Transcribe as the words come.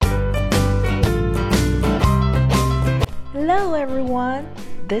Hello everyone,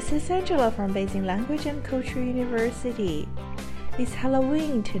 this is Angela from Beijing Language and Culture University. It's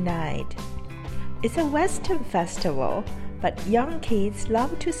Halloween tonight. It's a Western festival, but young kids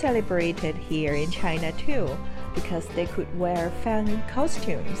love to celebrate it here in China too, because they could wear fun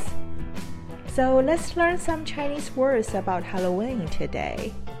costumes. So let's learn some Chinese words about Halloween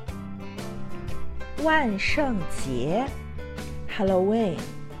today. 万圣节 Halloween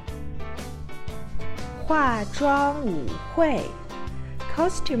化妆舞会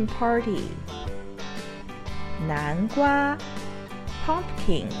Costume Party 南瓜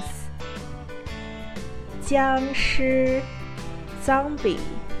Pumpkins 僵尸 Zombie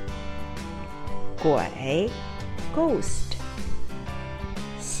鬼 Ghost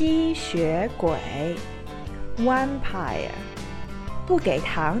吸血鬼 Vampire 不给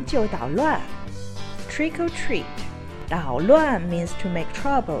糖就捣乱 Trick or treat 捣乱 means to make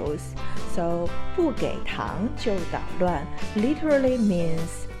troubles, so 不给糖就捣乱 literally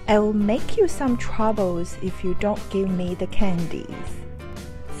means I will make you some troubles if you don't give me the candies.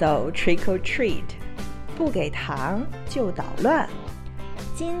 So trick or treat 不给糖就捣乱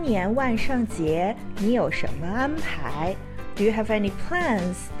今年万圣节你有什么安排 Do you have any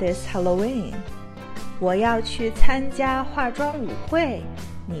plans this Halloween? 我要去参加化妆舞会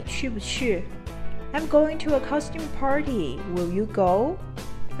你去不去I'm going to a costume party. Will you go?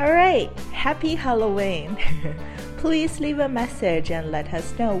 Alright, happy Halloween! Please leave a message and let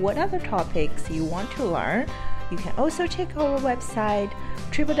us know what other topics you want to learn. You can also check our website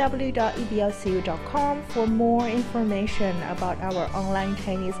www.eblcu.com for more information about our online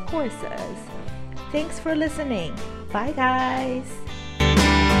Chinese courses. Thanks for listening. Bye guys!